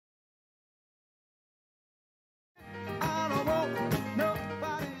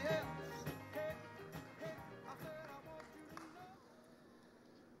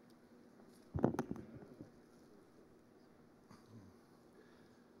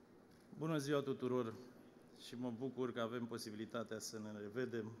Bună ziua tuturor și mă bucur că avem posibilitatea să ne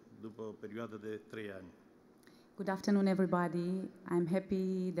revedem după o perioadă de 3 ani. Good afternoon, everybody. I'm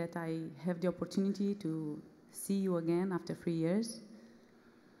happy that I have the opportunity to see you again after 3 years.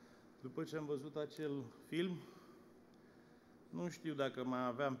 După ce am văzut acel film, nu știu dacă mai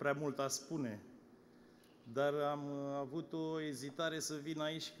aveam prea mult a spune, dar am avut o ezitare să vin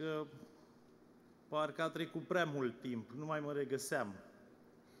aici că parcă a trecut prea mult timp, nu mai mă regăseam.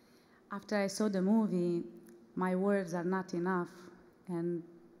 After I saw the movie, my words are not enough, and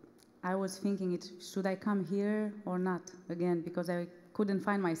I was thinking, should I come here or not again, because I couldn't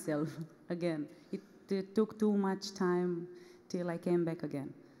find myself again. It took too much time till I came back again.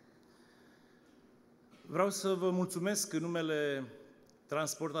 Vreau să vă mulțumesc în numele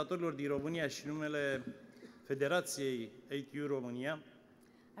transportatorilor din România și în numele Federației ATU Romania.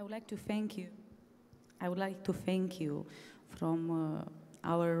 I would like to thank you from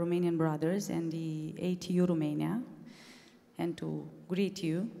our Romanian brothers and the ATU Romania, and to greet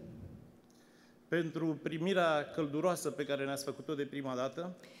you pentru primirea călduroasă pe care ne-ați făcut-o de prima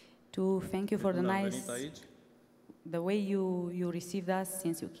dată. To thank you for the way you received us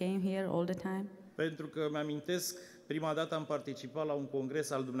since you came here all the time. Pentru că mi-amintesc, prima dată am participat la un congres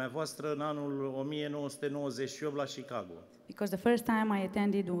al dumneavoastră în anul 1998 la Chicago. Because the first time I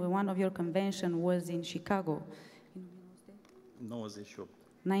attended one of your convention was in Chicago.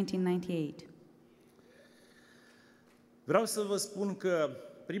 1998. Vreau să vă spun că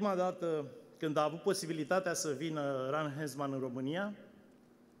prima dată când a avut posibilitatea să vină Ron Heinzmann în România,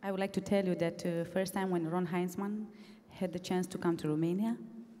 I would like to tell you that first time when Ron Heinzmann had the chance to come to Romania,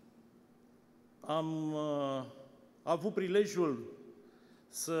 am avut prilejul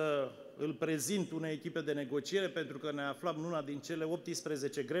să îl prezint unei echipe de negociere, pentru că ne aflam în una din cele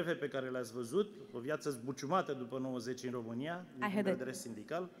 18 greve pe care le-ați văzut, o viață zbuciumată după 90 în România, din punct de vedere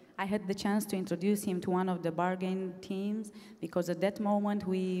sindical. I had the chance to introduce him to one of the bargain teams, because at that moment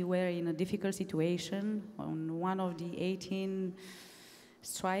we were in a difficult situation on one of the 18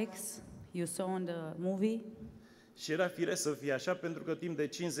 strikes you saw in the movie. Și era firesc să fie așa, pentru că timp de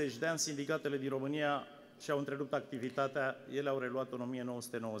 50 de ani sindicatele din România și-au întrerupt activitatea, ele au reluat în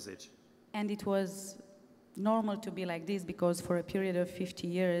 1990. And it was normal to be like this, because for a period of 50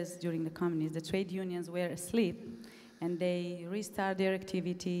 years during the communism, the trade unions were asleep and they restart their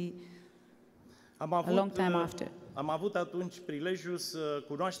activity a long time after. Am avut atunci prilejul să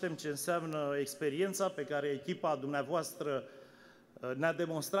cunoaștem ce înseamnă experiența pe care echipa dumneavoastră ne-a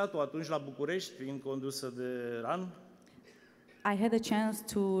demonstrat-o atunci la București, fiind condusă de Ran. I had a chance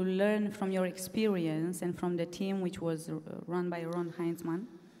to learn from your experience and from the team which was run by Ron Heinzmann.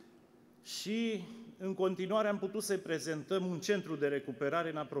 Și în continuare am putut să prezentăm un centru de recuperare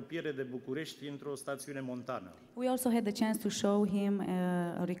în apropiere de București, într-o stațiune montană. We also had the chance to show him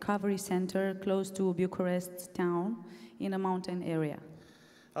a recovery center close to Bucharest town in a mountain area.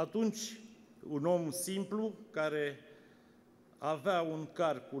 Atunci, un om simplu care avea un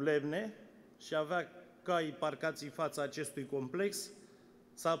car cu lemne și avea cai parcați în fața acestui complex,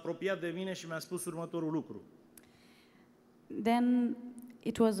 s-a apropiat de mine și mi-a spus următorul lucru. Then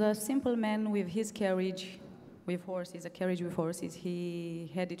it was a simple man with his carriage with horses, a carriage with horses.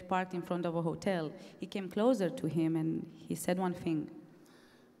 He had it parked in front of a hotel. He came closer to him and he said one thing.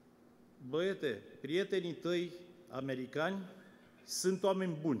 Băiete, prietenii tăi americani sunt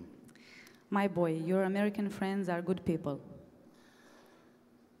oameni buni. My boy, your American friends are good people.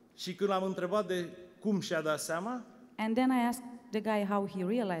 Și când l-am întrebat de cum și-a dat seama, and then I asked the guy how he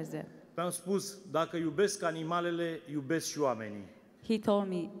realized that. Mi-am spus, dacă iubesc animalele, iubesc și oamenii. He told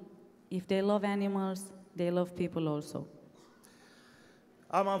me, if they love animals, they love people also.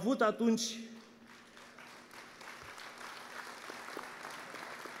 Am avut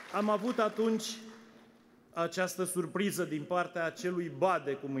atunci această surpriză din partea acelui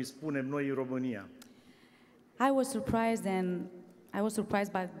bade, cum îi spunem noi în România. I was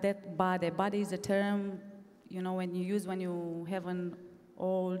surprised by that bade. Bade is a term, you know, when you use when you have an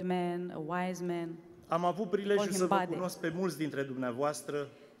old man, a wise man. Am avut prilejul să vă cunosc pe mulți dintre dumneavoastră.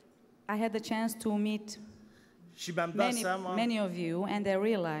 I had the chance to meet și mi-am dat seama, many of you, and I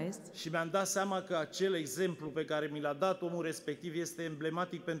realized, și mi-am dat seama că acel exemplu pe care mi l-a dat omul respectiv este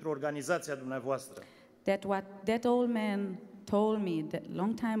emblematic pentru organizația dumneavoastră. That what that old man told me that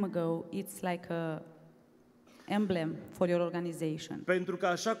long time ago, it's like a emblem for your organization. Pentru că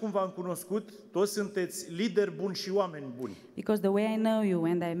așa cum v-am cunoscut, toți sunteți lideri buni și oameni buni. Because the way I know you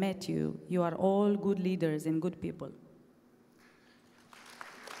and I met you, you are all good leaders and good people.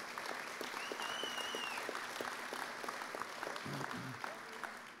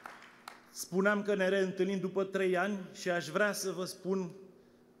 Spuneam că ne reîntâlnim după 3 ani și aș vrea să vă spun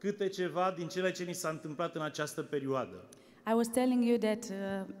câte ceva din cele ce ni s-a întâmplat în această perioadă. I was telling you that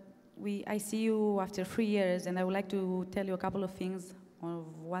I see you after 3 years, and I would like to tell you a couple of things of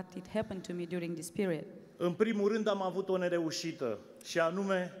what it happened to me during this period. În primul rând am avut o nereușită și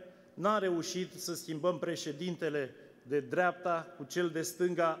anume n-am reușit să schimbăm președintele de dreapta cu cel de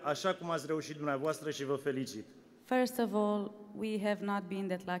stânga, așa cum ați reușit dumneavoastră și vă felicit. First of all, we have not been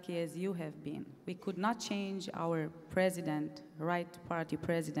that lucky as you have been. We could not change our president, right party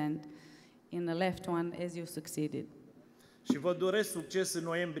president, in the left one as you succeeded. Și vă doresc succes în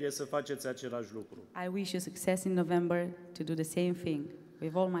noiembrie să faceți același lucru. I wish you success in November to do the same thing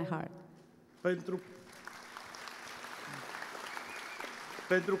with all my heart.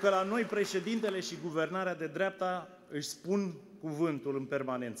 Pentru că la noi președintele și guvernarea de dreapta își spun cuvântul în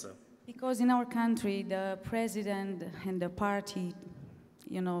permanență. Because in our country, the president and the party,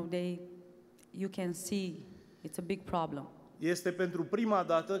 you can see it's a big problem. Este pentru prima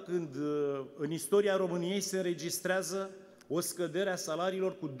dată când în istoria României se înregistrează o scădere a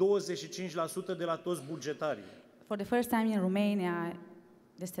salariilor cu 25% de la toți bugetarii. For the first time in Romania,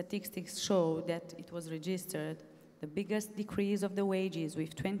 the statistics show that it was registered the biggest decrease of the wages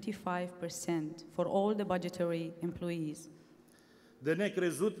with 25% for all the budgetary employees. De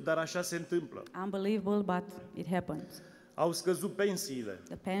necrezut, dar așa se întâmplă. Unbelievable, but it happens. Au scăzut pensiile.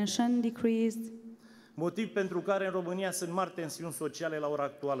 The pension decreased. Motiv pentru care în România sunt mari tensiuni sociale la ora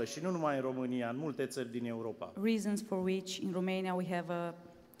actuală și nu numai în România, în multe țări din Europa. Reasons for which in Romania we have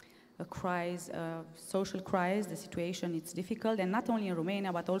a crisis, a social crisis, the situation is difficult, and not only in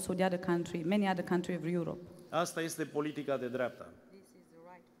Romania but also the other country, many other countries of Europe. Asta este politica de dreapta. This is the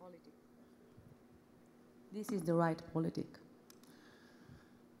right politic. This is the right politic.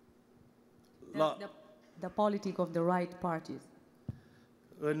 The politic of the right parties.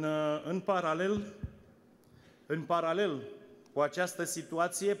 În paralel cu această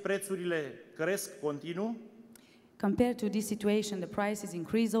situație, prețurile cresc continuu. Compared to this situation, the prices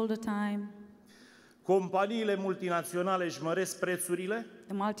increase all the time. Companiile multinaționale își măresc prețurile.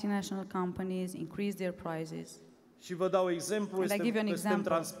 The multinational companies increase their prices. Și vă dau exemplu, suntem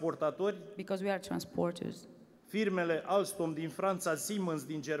transportatori. Because we are transporters. Firmele Alstom din Franța, Siemens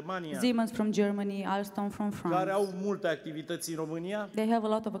din Germania, Siemens from Germany, Alstom from France, care au multe activități în România, they have a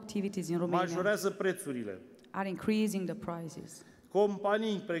lot of activities in Romania, majorează prețurile. Are increasing the prices.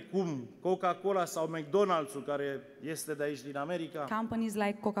 Companii precum Coca-Cola sau McDonald's-ul, care este de aici din America, companies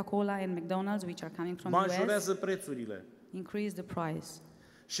like Coca-Cola and McDonald's, which are coming from majorează prețurile. Increase the price.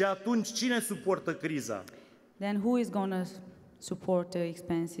 Și atunci cine suportă criza? Then who is going to support the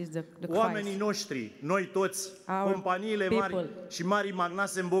expenses, the Oamenii noștri, noi toți, companiile mari și mari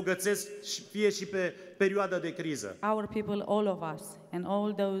magnați se îmbogățesc fie și pe perioada de criză. Our people, all of us, and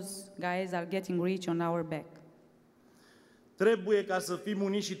all those guys are getting rich on our back. Trebuie ca să fim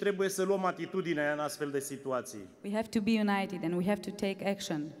uniți și trebuie să luăm atitudine în astfel de situații. We have to be united and we have to take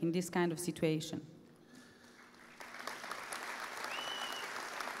action in this kind of situation.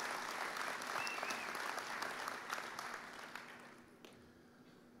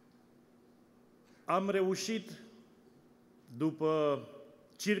 Am reușit, după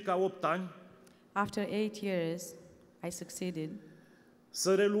circa 8 ani, after 8 years, I succeeded,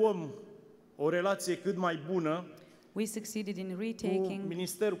 să reluăm o relație cât mai bună we succeeded in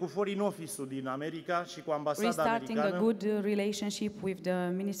retaking, cu Foreign Office-ul din America și cu ambasada americană. Restarting a good relationship with the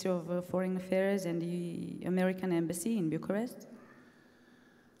Ministry of Foreign Affairs and the American Embassy in Bucharest.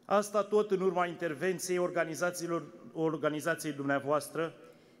 Asta tot în urma intervenției organizației dumneavoastră.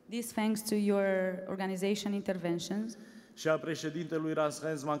 This thanks to your organization interventions. Și a președintelui Ron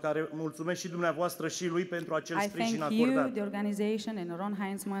Heinzmann, care mulțumesc și dumneavoastră și lui pentru acel sprijin acordat. I thank you, the organization, and Ron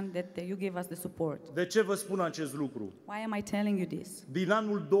Heinzmann that you give us the support. De ce vă spun acest lucru? Why am I telling you this? Din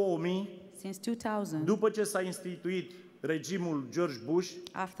anul 2000, since 2000, după ce s-a instituit regimul George Bush,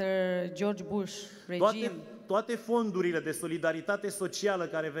 after George Bush regime, toate fondurile de solidaritate socială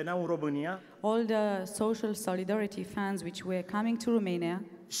care veneau în România, all the social solidarity funds which were coming to Romania,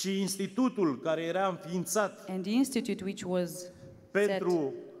 și institutul care era înființat and the institute which was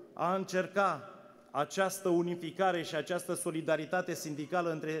pentru a încerca această unificare și această solidaritate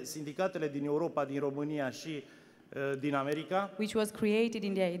sindicală între sindicatele din Europa, din România și din America, which was created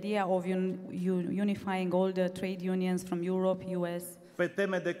in the idea of unifying all the trade unions from Europe, US, pe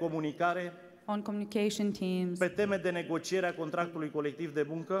teme de comunicare, on communication teams, pe teme de negociere a contractului colectiv de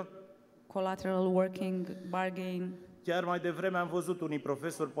muncă, collateral working, bargain. Chiar mai devreme am văzut unii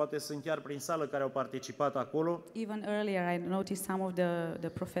profesori, poate sunt chiar prin sală, care au participat acolo. Even earlier I noticed some of the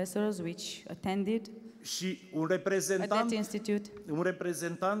professors which attended. Și un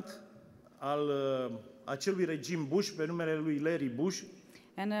reprezentant al acelui regim Bush, pe numele lui Larry Bush,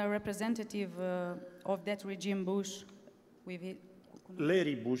 And a representative of that regime, Bush,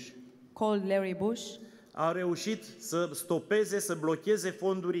 Larry Bush, called Larry Bush, a reușit să stopeze, să blocheze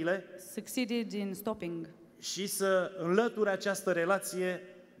fondurile succeeded in stopping și să înlăture această relație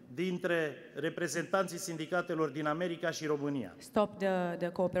dintre reprezentanții sindicatelor din America și România. Stop the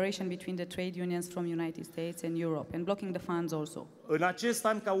cooperation between the trade unions from United States and Europe and blocking the funds also. În acest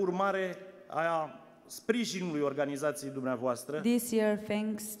an, ca urmare a sprijinului organizației dumneavoastră, This year,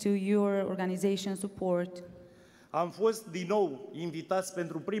 thanks to your organization support, am fost din nou invitați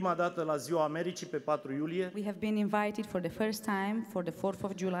pentru prima dată la Ziua Americii pe 4 iulie, we have been invited for the first time for the 4th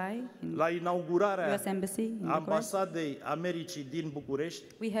of July in la inaugurarea US Embassy in Bucharest. Ambasadei Americii din București.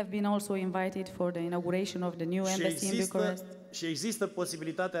 We have been also invited for the inauguration of the new embassy in Bucharest. Și există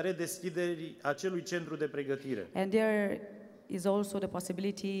posibilitatea redeschiderii acelui centru de pregătire. And there is also the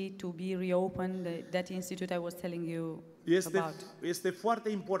possibility to be reopened, that institute I was telling you about. Este foarte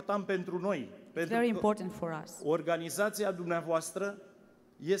important pentru noi, pentru very că important for us. organizația dumneavoastră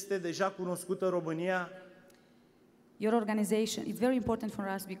este deja cunoscută în România. Your organization, it's very important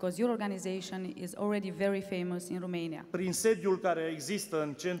for us because your organization is already very famous in Romania. Prin sediul care există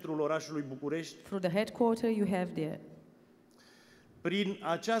în centrul orașului București, Through the headquarter you have there. prin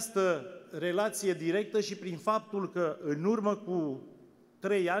această relație directă și prin faptul că în urmă cu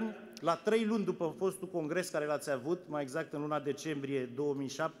 3 ani, la 3 luni după fostul congres care l-ați avut, mai exact în luna decembrie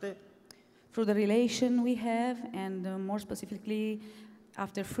 2007, Through the relation we have and more specifically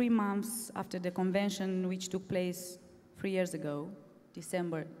after 3 months after the convention which took place 3 years ago,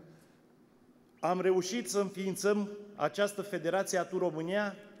 December, am reușit să înființăm această Federație ATU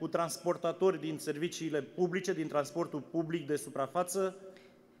România cu transportatori din serviciile publice, din transportul public de suprafață,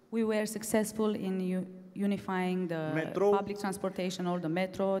 we were successful in unifying the Metro, public transportation, all the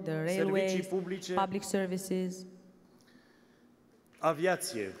metro, the railways, servicii publice, public services,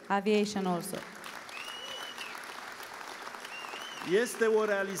 aviație. aviation also. Este o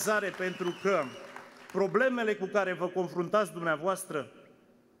realizare pentru că problemele cu care vă confruntați dumneavoastră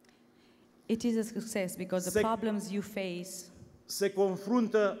It is a success because the problems you face se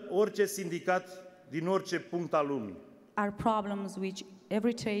confruntă orice sindicat din orice punct al lumii. are problems which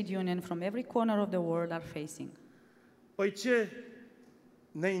every trade union from every corner of the world are facing. Păi ce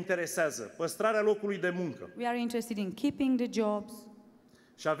ne interesează? Păstrarea locului de muncă. We are interested in keeping the jobs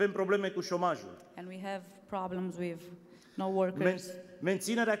Și avem probleme cu șomajul. and we have problems with no workers.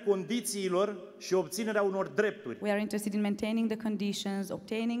 Menținerea condițiilor și obținerea unor drepturi. We are interested in maintaining the conditions,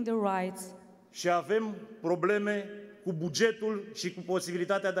 obtaining the rights, Și avem probleme cu bugetul și cu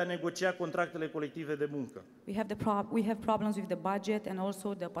posibilitatea de a negocia contractele colective de muncă. we have problems with the budget and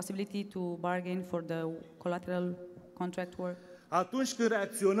also the possibility to bargain for the collateral contract work. Atunci când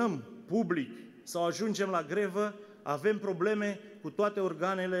reacționăm public sau ajungem la grevă, avem probleme cu toate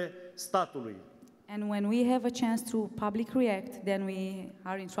organele statului. And when we have a chance to public react, then we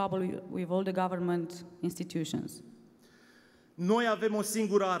are in trouble with all the government institutions. Noi avem o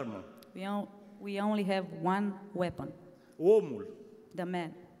singură armă, We only have one weapon, omul. the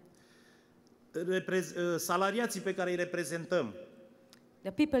man. Salariații pe care îi reprezentăm,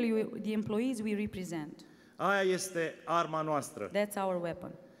 The employees we represent, aia este arma noastră. that's our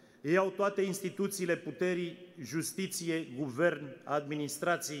weapon. Ei au toate instituțiile puterii, justiție, guvern,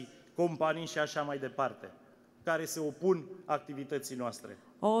 administrații, companii și așa mai departe, care se opun activității noastre.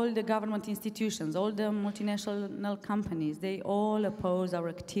 All the government institutions, all the multinational companies, they all oppose our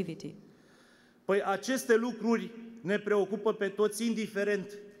activity. Păi aceste lucruri ne preocupă pe toți,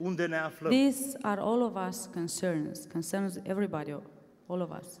 indiferent unde ne aflăm. These are all of us concerns everybody, all of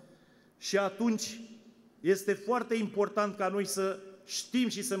us. Și atunci este foarte important ca noi să știm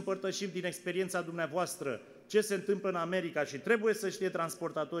și să împărtășim din experiența dumneavoastră ce se întâmplă în America și trebuie să știe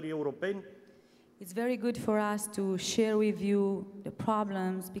transportatorii europeni. It's very good for us to share with you the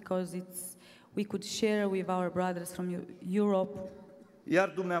problems because we could share with our brothers from Europe. Iar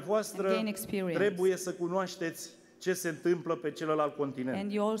dumneavoastră And gain experience. trebuie să cunoașteți ce se întâmplă pe celălalt continent.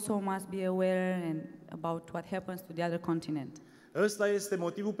 And you also must be aware about what happens to the other continent. Ăsta este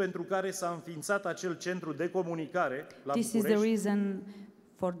motivul pentru care s-a înființat acel centru de comunicare la This is the București. reason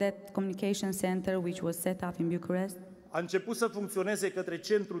for that communication center which was set up in Bucharest. A început să funcționeze către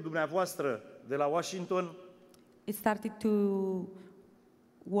centrul dumneavoastră de la Washington. It started to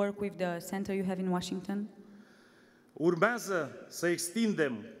work with the center you have in Washington. Urmează să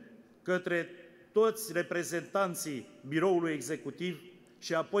extindem către toți reprezentanții biroului executiv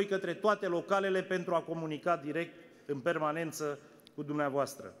și apoi către toate localele pentru a comunica direct în permanență cu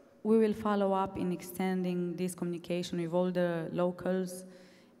dumneavoastră. We will follow up in extending this communication with all the locals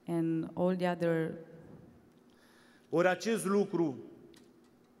and all the other. Ori acest lucru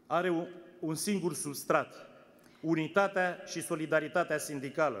are un singur substrat, unitatea și solidaritatea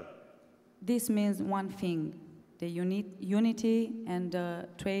sindicală. This means one thing, the unity and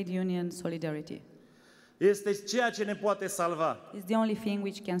trade union solidarity. Este ceea ce ne poate salva. It's the only thing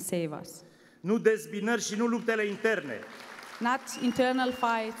which can save us. Nu dezbinări și nu luptele interne. Not internal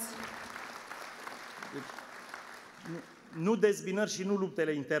fights. Nu dezbinări și nu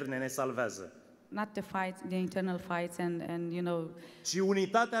luptele interne ne salvează. Not the internal fights and you know. Ci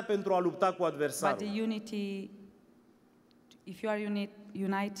unitatea pentru a lupta cu adversarul. But the unity, if you are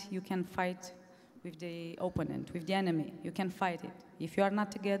unite, you can fight with the opponent, with the enemy. You can fight it. If you are not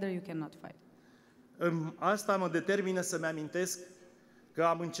together, you cannot fight. Asta mă determină să-mi amintesc că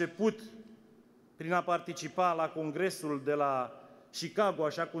am început prin a participa la congresul de la Chicago,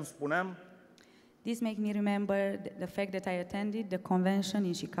 așa cum spuneam. This makes me remember the fact that I attended the convention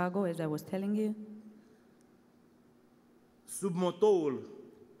in Chicago, as I was telling you. Sub motoul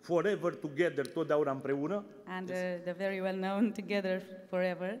Forever Together, totdeauna împreună. And the very well known Together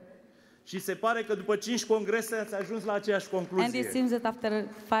Forever. Și se pare că după 5 congrese ați ajuns la aceeași concluzie. And it seems that after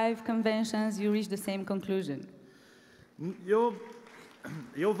 5 conventions you reach the same conclusion.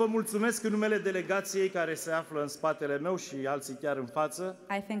 Eu vă mulțumesc în numele delegației care se află în spatele meu și alții chiar în față.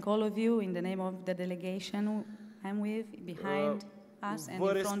 I thank all of you in the name of the delegation I'm with, behind us and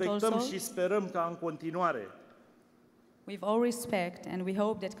Vă in front respectăm also. și sperăm ca în continuare With all respect, and we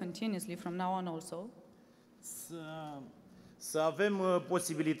hope that continuously from now on also, să avem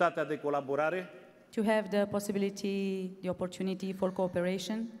posibilitatea de colaborare to have the possibility, the opportunity for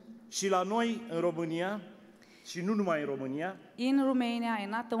cooperation. și la noi în România, și nu numai în România, In Romania,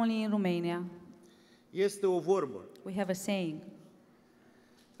 and not only in Romania, este o vorbă. we have a saying.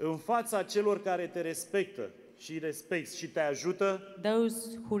 În fața celor care te respectă și respecti și te ajută,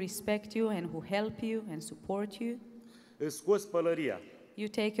 Those who respect you and who help you and support you, îți scoți pălăria. you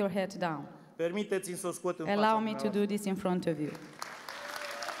take your head down. Permiteți-mi să o scot în fața Allow me to dumneavoastră. do this in front of you.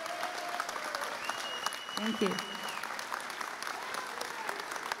 Thank you.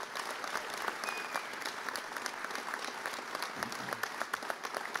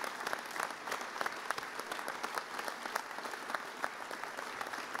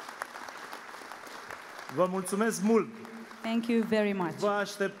 Vă mulțumesc mult! Thank you very much. Vă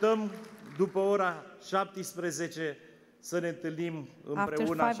așteptăm după ora 17 să ne întâlnim After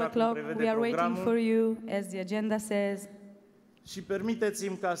împreună 5 așa cum o'clock, prevede we are waiting for programul. you, as the agenda says. Și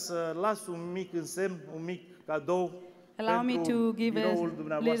permiteți-mi ca să las un mic însemn, un mic cadou Allow me pentru to give biroul a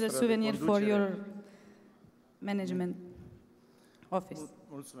dumneavoastră little de souvenir for conducere. your management office.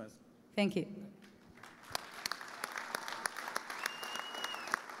 Mulțumesc! Thank you.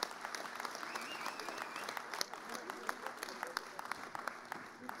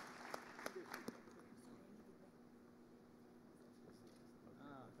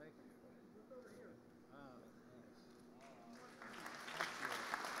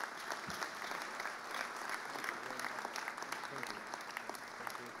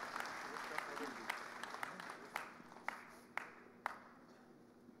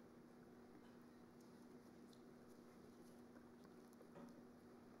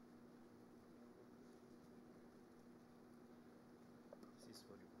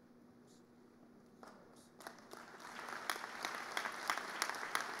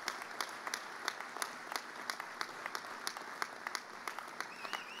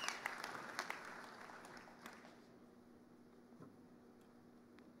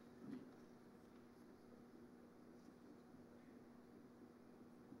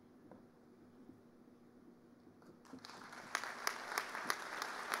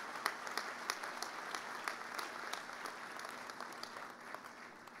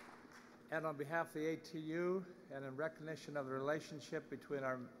 And on behalf of the ATU, and in recognition of the relationship between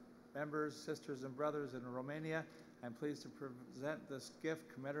our members, sisters, and brothers in Romania, I'm pleased to present this gift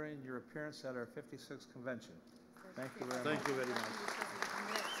commemorating your appearance at our 56th convention. Thank you very much. Thank you very much.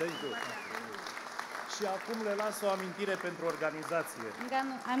 Thank you. Și acum le las o amintire pentru organizație.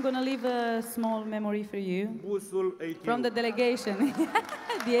 I'm going to leave a small memory for you Busul ATU. from the delegation,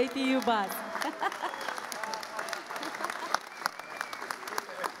 the ATU bus.